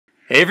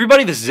Hey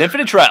everybody, this is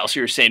Infinite Trials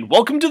here saying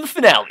welcome to the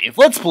finale of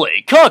Let's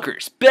Play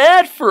Conker's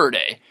Bad Fur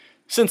Day.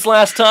 Since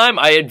last time,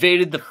 I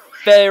invaded the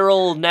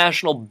Federal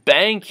National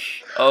Bank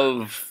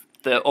of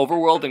the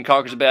Overworld in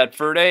Conker's Bad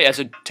Fur Day as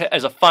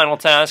a final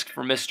task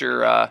for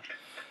Mr.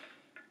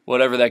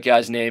 Whatever that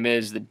guy's name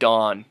is, the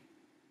Dawn.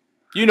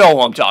 You know who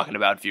I'm talking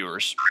about,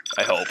 viewers,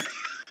 I hope.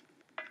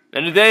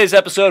 In today's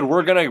episode,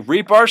 we're going to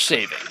reap our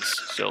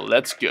savings, so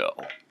let's go.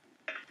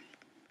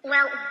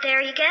 Well, there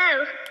you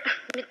go,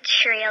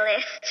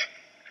 materialist.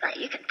 Right,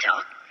 you can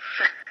talk.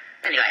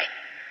 Anyway,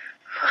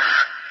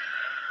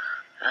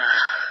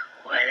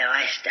 where do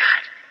I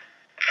start?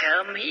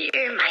 Come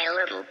here, my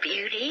little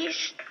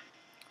beauties.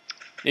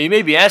 Now, you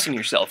may be asking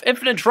yourself,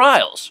 Infinite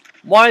Trials,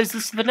 why is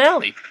this the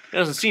finale? It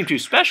doesn't seem too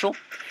special.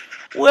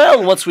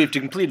 Well, once we've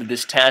completed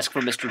this task for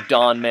Mr.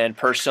 Don Man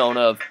persona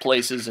of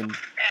places and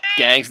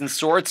gangs and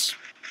sorts,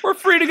 we're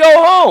free to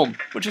go home,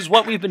 which is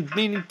what we've been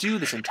meaning to do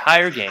this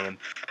entire game.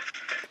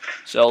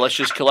 So let's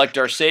just collect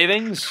our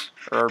savings,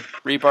 or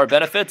reap our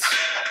benefits,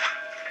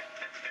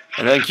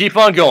 and then keep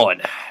on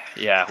going.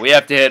 Yeah, we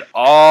have to hit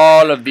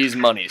all of these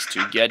monies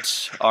to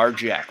get our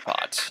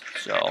jackpot.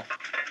 So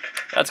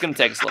that's going to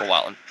take us a little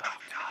while. And, oh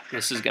god,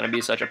 this is going to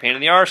be such a pain in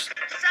the arse.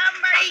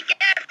 Somebody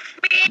get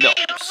me!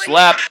 No,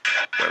 slap.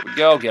 There we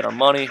go, get our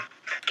money.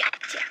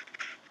 Gotcha.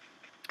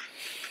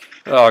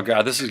 Oh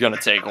god, this is going to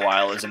take a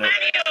while, isn't it?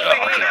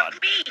 Oh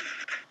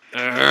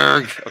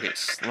god. Okay,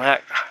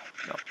 slack.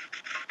 No.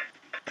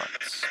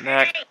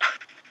 Smack.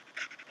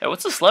 Hey,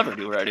 what's this lever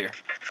do right here?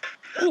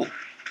 Ooh.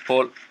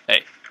 Pull.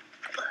 Hey.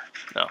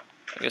 No.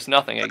 I guess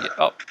nothing.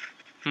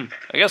 I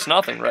guess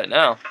nothing right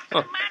now.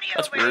 Huh.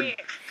 That's weird.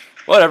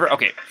 Whatever.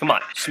 Okay, come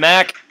on.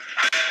 Smack.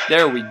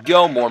 There we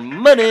go. More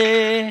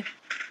money.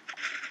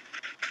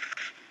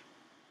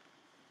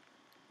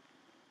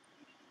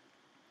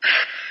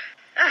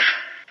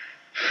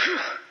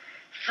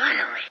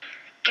 Finally,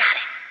 got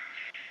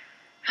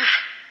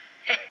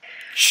it.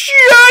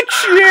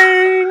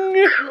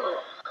 Cha-ching! Cool.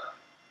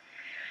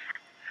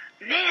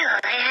 Millionaire.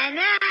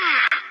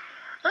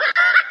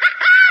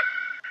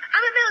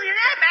 I'm a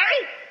millionaire,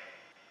 Barry.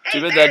 Hey,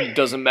 Too bad Barry, that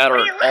doesn't matter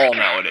what are at you all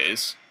looking at?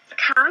 nowadays.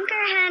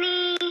 Conker,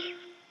 honey.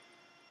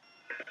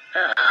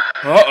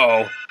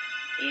 Uh-oh.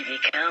 Easy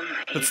come.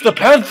 It's easy the go.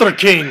 Panther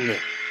King!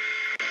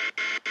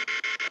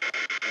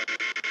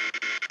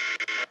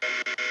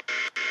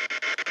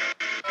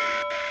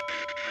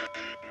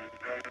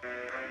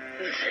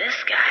 Who's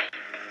this guy?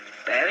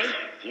 Barry,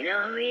 do you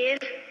know who he is?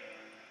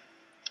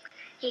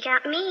 You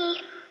got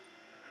me.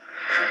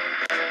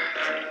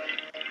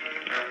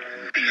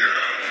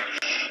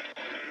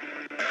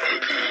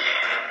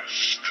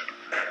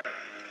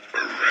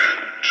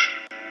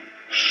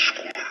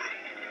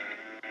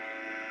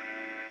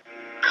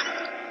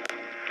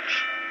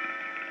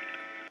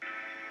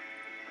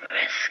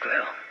 Red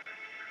squirrel.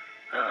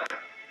 Oh,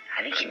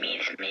 I think he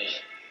means me.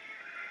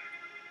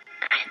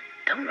 I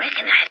don't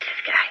recognize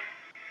this guy.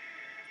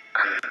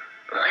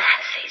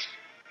 Unless he's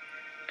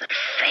the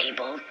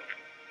fabled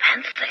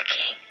Panther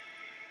King.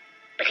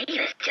 But he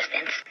was just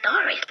in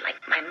stories like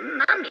my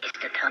mom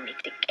used to tell me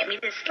to get me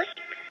to sleep.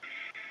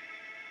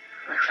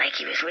 Looks like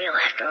he was real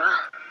after all.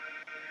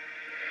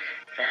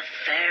 The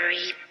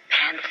fairy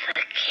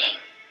Panther King.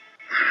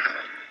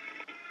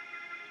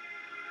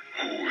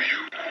 Who are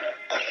you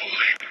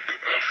calling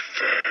a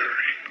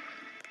fairy?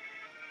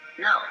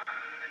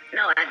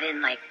 No, as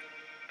in like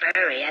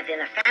fairy, as in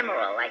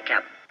ephemeral, like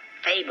a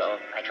fable,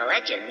 like a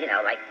legend, you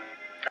know, like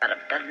sort of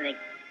doesn't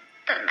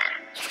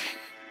matter.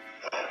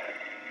 Oh,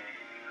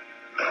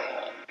 no,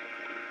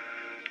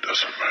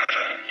 doesn't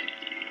matter.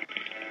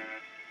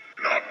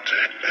 Not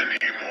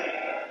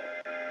anymore.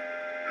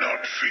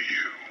 Not for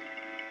you.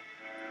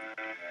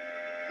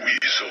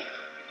 Weasel.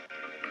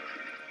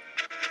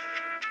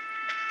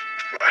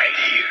 Right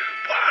here,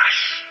 boss.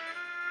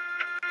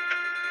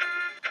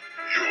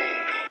 Your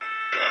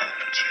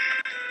bounty.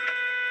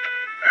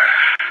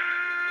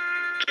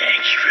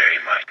 Thank you very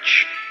much.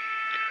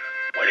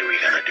 What are we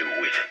gonna do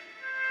with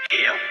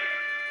him?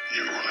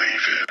 You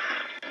leave him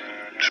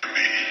to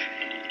me.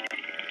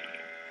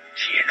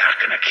 So you're not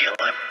gonna kill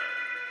him?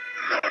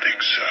 Not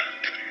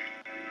exactly.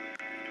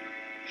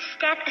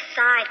 Step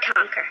aside,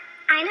 Conker.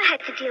 I know how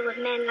to deal with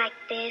men like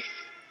this.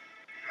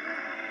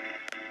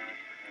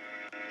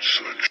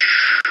 Such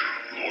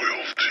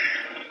loyalty.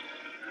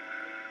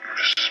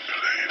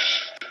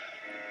 Misplaced.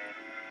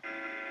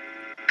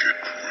 Get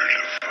rid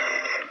of her.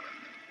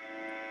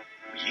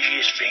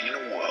 Easiest thing in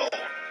the world.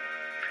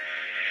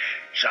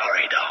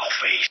 Sorry,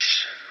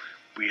 dollface.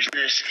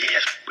 Business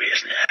is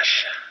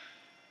business.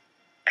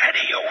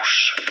 Adios.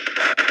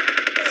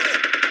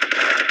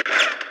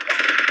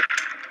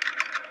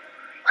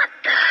 What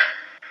the?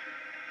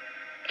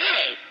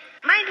 Hey,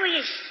 mind where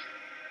you...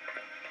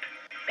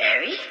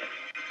 Barry?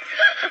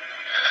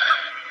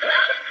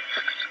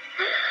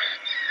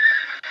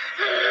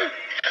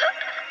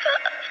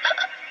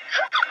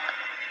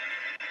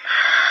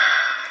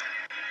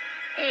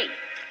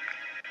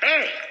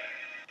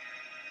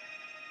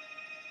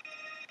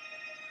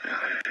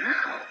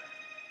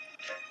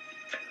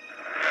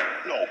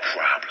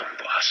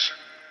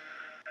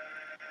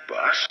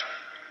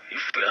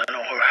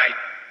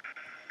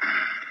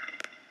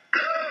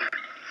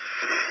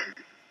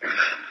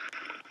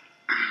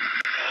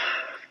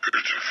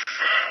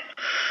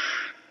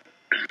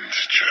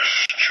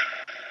 question.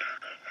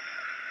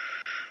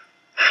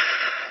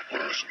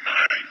 Where's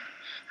my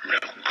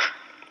milk?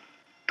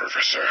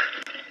 Professor.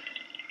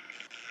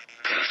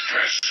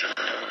 Professor.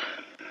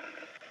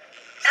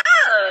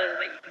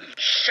 Oh,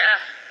 Misha.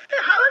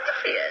 How are you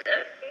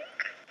feeling?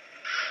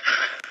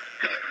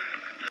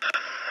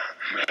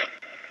 Good.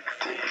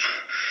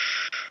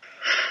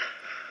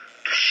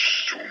 The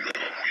sooner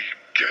we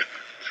get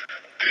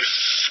this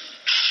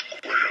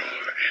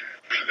squirrel in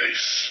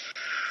place,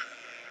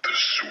 the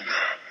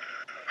sooner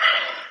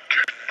I'll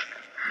get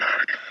my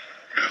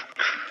milk.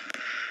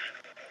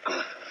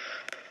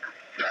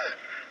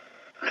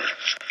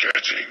 It's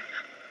getting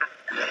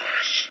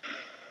worse.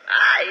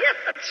 Yes,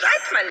 that's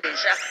right, my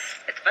Lisha.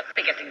 It's but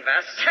be getting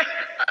worse.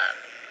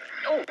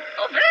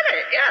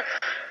 Really? Yes.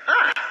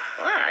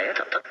 Well, you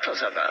don't look so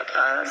good.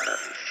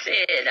 Let's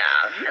see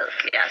now. Milk,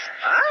 yes.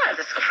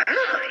 The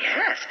squirrel,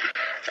 yes.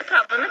 The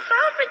problem with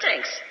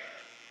everything.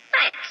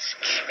 Right,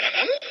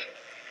 squirrel.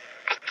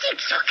 I think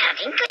so,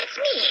 Conker. It's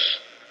me.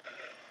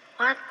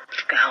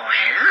 What's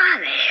going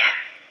on here?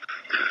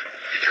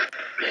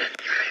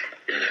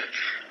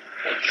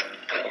 What's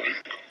going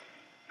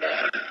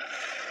on?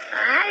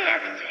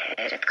 Yes,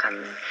 here it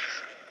comes.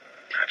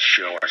 Not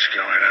sure what's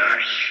going on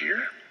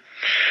here,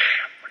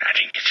 but I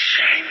think it's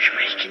time to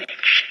make an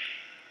action.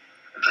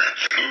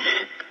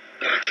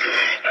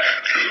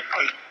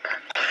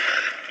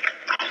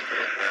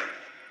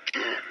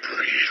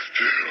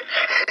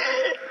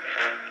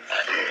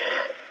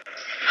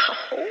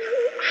 Oh,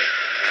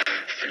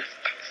 since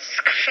that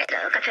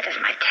squirrel considers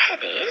my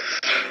teddies,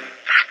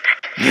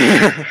 I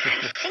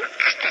think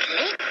the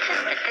latest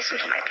addition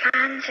to my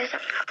plans is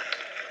about to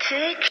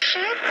take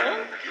shape.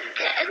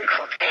 The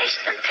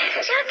incubation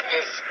period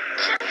is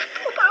just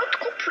about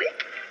complete.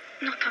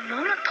 Not a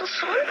moment too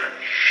soon.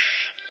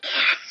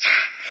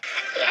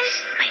 Yes,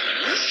 my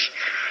liege.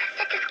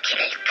 Let us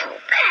kill two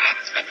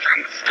birds with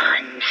one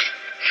stone.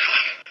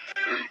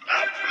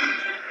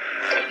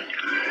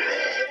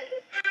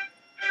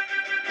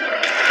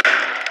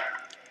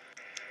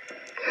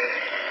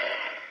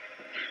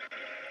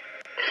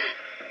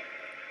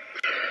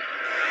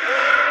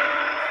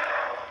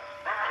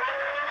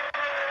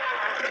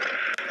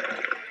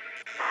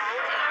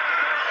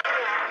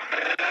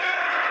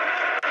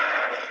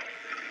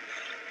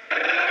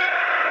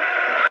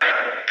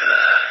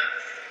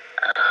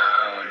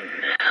 Oh,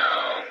 no.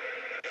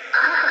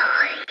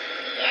 Oh,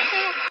 yes.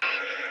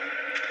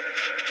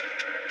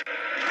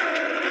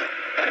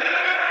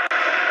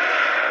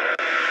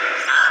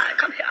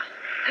 Come here.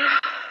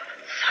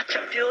 Such a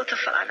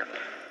beautiful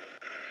animal.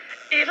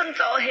 Even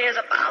though he is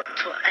about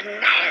to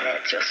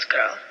annihilate your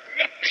girl,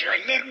 rip your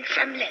limb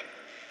from limb,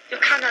 you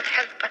cannot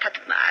help but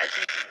admire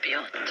his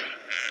beauty,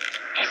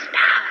 his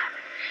power,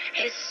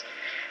 his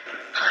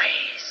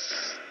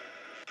poise.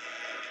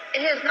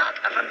 He is not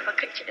a wonderful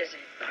creature, is he?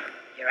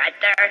 You're right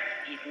there.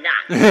 He's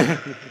not.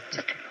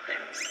 Just ignore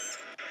him.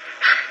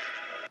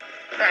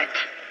 Right.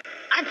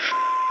 I'm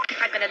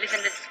if I'm gonna live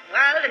in this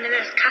world and in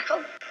this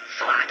castle,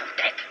 so out of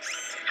date.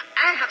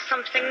 I have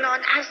something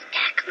known as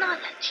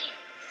technology.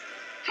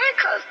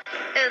 Take us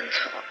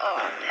into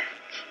orbit.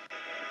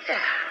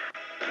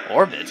 Yeah.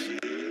 Orbit?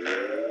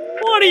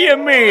 What do you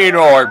mean,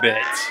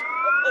 orbit?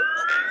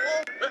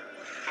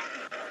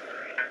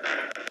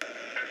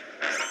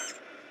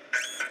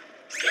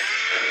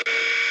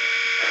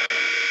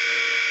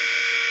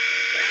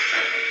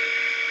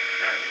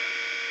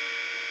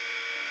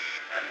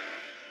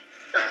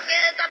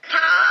 See the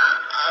power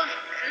of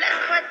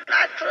liquid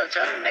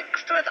nitrogen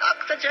mixed with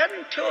oxygen,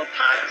 2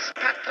 parts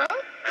petrol?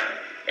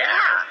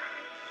 Yeah.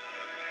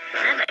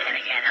 Never gonna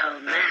get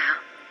home now.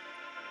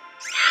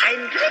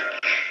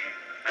 Heinrich.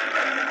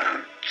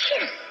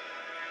 Kill.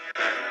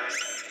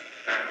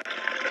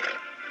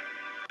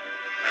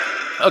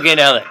 Okay,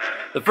 now then.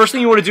 The first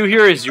thing you want to do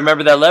here is, you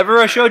remember that lever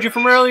I showed you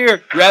from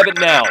earlier? Grab it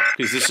now,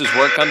 because this is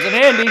where it comes in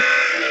handy.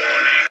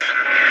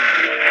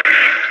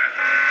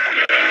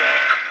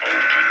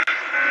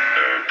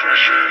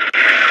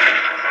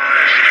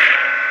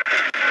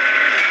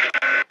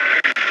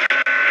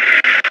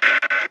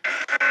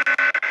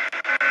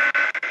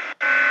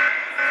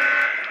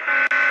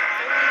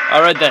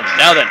 Alright then,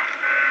 now then.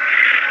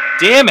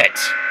 Damn it!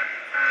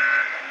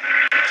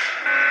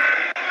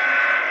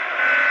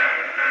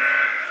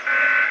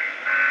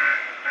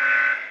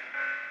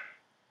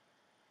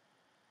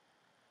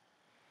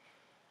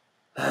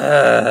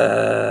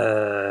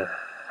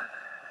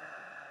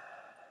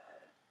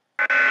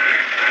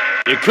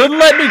 You couldn't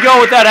let me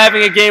go without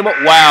having a game.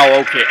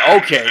 Wow, okay,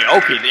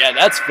 yeah,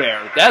 that's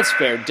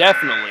fair,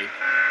 definitely.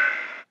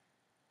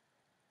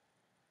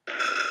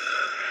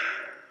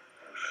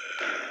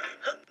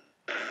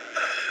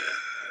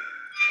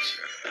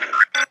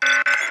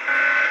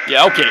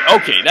 Yeah,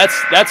 okay,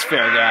 that's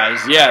fair, guys.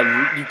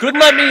 Yeah, you couldn't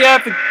let me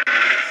have to...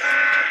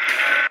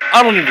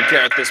 I don't even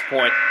care at this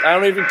point. I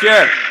don't even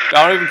care.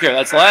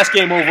 That's the last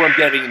game over I'm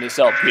getting in this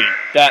LP.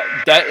 That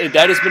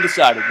has been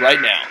decided right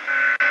now.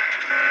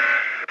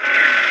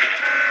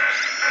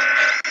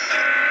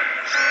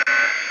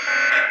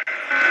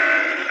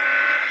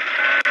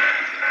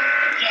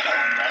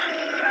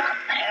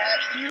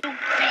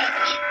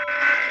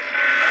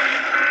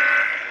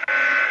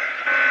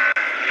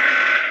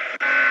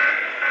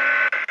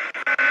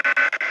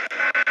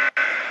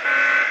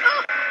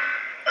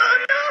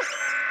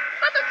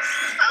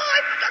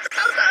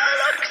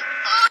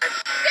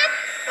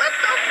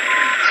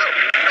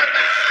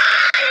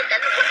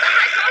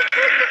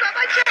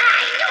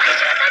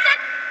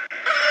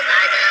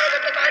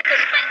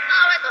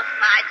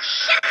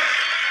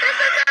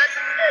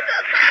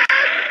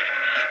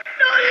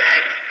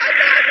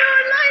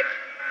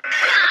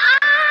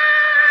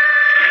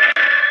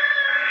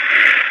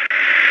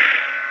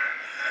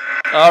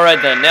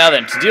 Alright then, now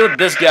then, to deal with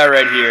this guy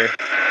right here,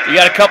 you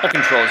got a couple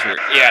controls here.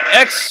 You got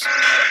X.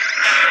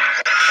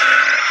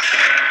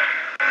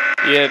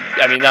 Yeah,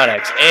 I mean, not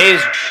X. A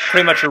is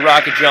pretty much your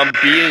rocket jump,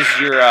 B is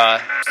your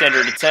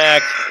standard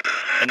attack,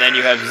 and then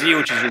you have Z,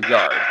 which is your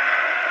guard.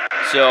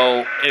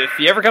 So, if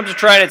he ever comes to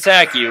try and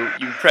attack you,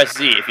 you press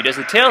Z. If he does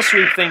the tail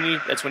sweep thingy,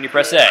 that's when you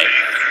press A.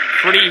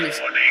 Pretty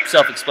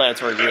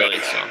self-explanatory, really,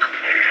 so.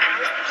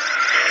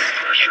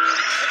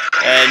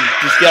 And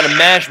just gotta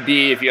mash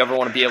B if you ever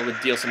want to be able to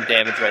deal some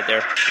damage right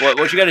there.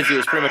 What you gotta do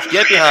is pretty much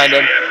get behind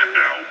him,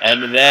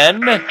 and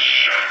then,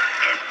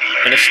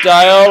 in a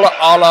style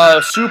a la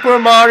Super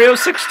Mario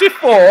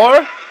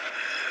 64,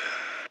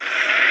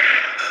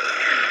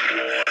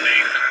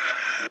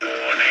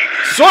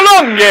 so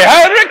long,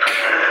 Henrik!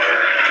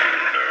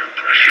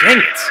 Dang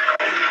it.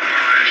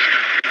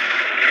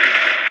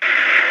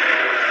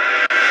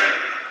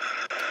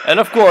 And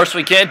of course,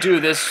 we can't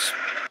do this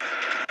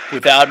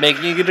without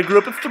making it a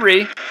group of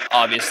 3,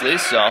 obviously,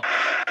 so.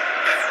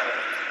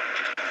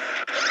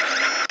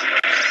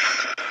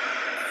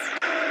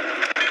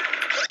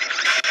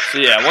 So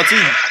yeah, once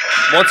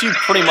you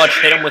pretty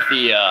much hit him with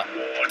the,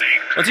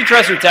 once he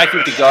tries to attack you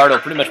with the guard,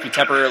 he'll pretty much be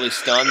temporarily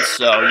stunned,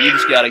 so you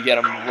just gotta get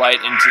him right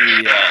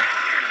into the,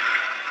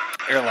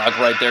 airlock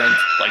right there,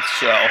 like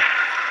so.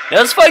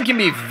 Now this fight can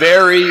be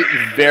very,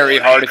 very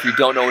hard if you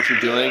don't know what you're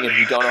doing, if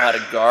you don't know how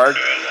to guard,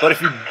 but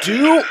if you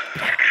do,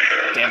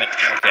 damn it,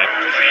 okay.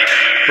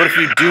 But if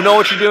you do know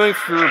what you're doing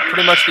for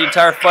pretty much the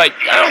entire fight,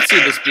 I don't see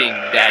this being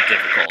that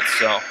difficult,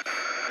 so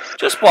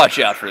just watch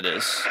out for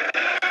this.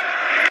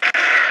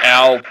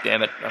 Ow,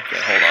 damn it, okay,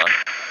 hold on.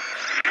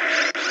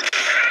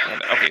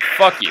 Damn it, okay,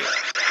 fuck you.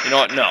 You know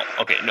what, no,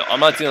 okay, no,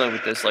 I'm not dealing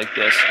with this like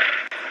this.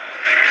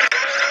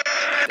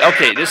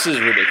 Okay, this is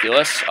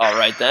ridiculous.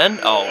 Alright then.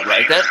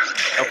 Alright then.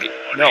 Okay,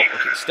 no.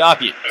 Okay,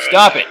 stop it.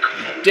 Stop it,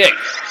 you dick.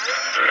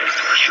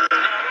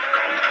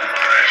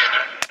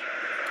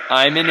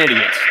 I'm an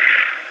idiot.